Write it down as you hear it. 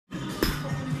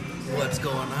What's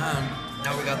going on?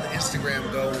 Now we got the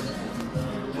Instagram going.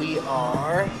 We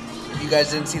are, if you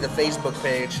guys didn't see the Facebook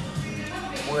page,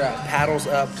 we're at Paddles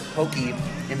Up Pokey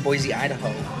in Boise, Idaho.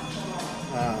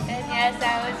 And yes,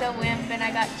 I was a wimp and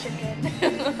I got chicken.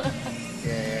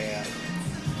 Yeah.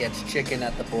 Gets chicken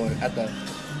at the Pokey.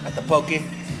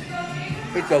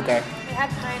 It's okay. It had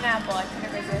pineapple, I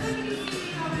couldn't resist.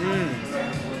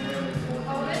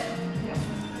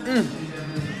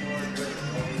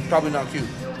 Probably not cute,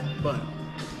 but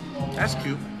that's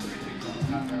cute.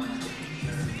 You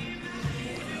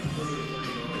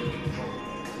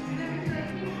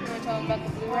want to tell them about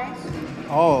the blue rice?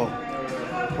 Oh,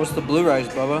 what's the blue rice,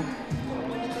 Bubba?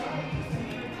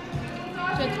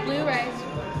 So it's blue rice.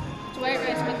 It's white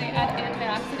rice, but they add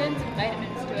antioxidants and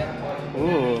vitamins to it.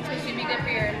 Ooh. So it should be good for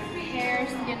your hair,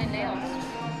 skin, and nails.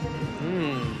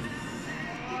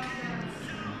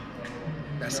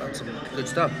 That sounds some good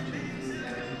stuff.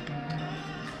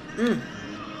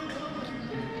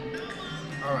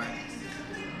 Alright.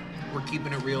 We're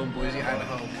keeping it real in Boise,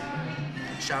 Idaho.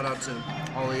 Shout out to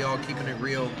all of y'all keeping it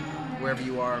real wherever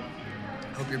you are.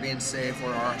 Hope you're being safe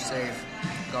or are safe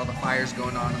with all the fires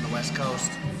going on the West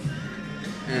Coast.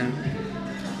 And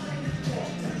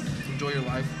enjoy your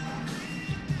life.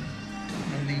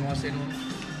 Anything you want to say to them?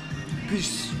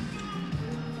 Peace.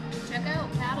 Check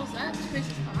out Paddles Up. This place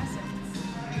is awesome.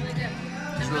 Really good.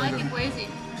 And we're really like in good. Boise.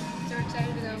 So we're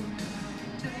excited to go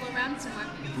took around somewhere.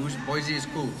 Boise is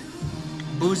cool.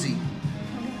 Boozy.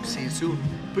 See you soon.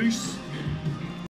 Peace.